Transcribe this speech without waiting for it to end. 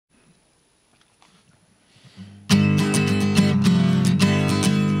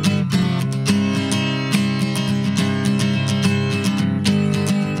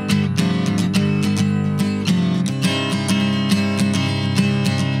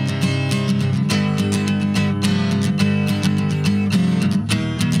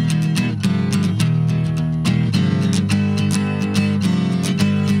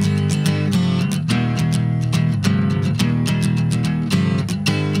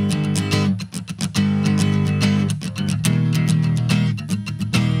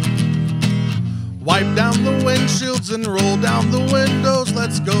Wipe down the windshields and roll down the windows.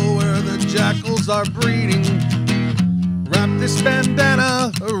 Let's go where the jackals are breeding. Wrap this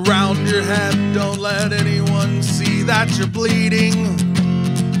bandana around your head. Don't let anyone see that you're bleeding.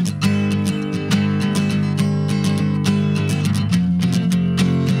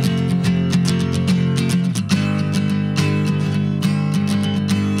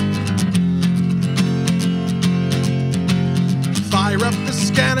 Fire up the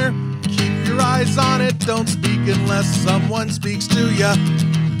scanner, keep your eyes on it. Don't speak unless someone speaks to ya.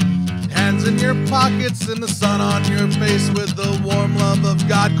 Hands in your pockets and the sun on your face, with the warm love of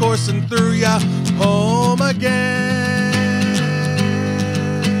God coursing through ya. Home again.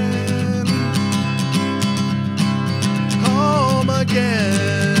 Home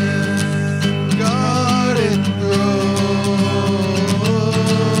again. Garden Grove.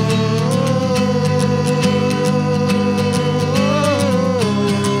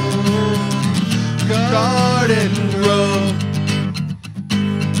 Garden Grove.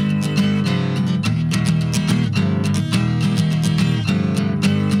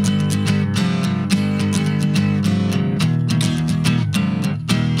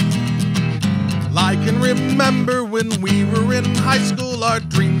 I can remember when we were in high school, our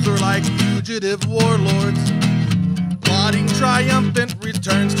dreams were like fugitive warlords, plotting triumphant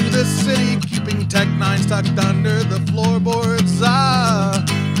returns to the city, keeping Tech 9 tucked under the floorboards.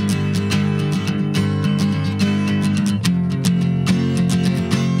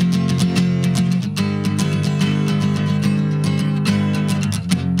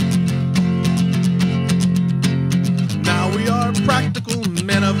 Now we are practical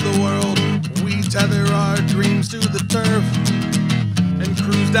men of the world. We tether our dreams to the turf and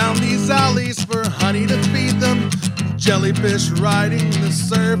cruise down these alleys for honey to feed them. Jellyfish riding the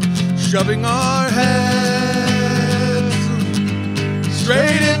surf, shoving our heads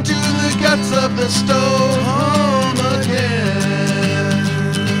straight into the guts of the stove. Home again.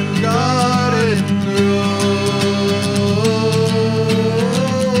 Garden Grove.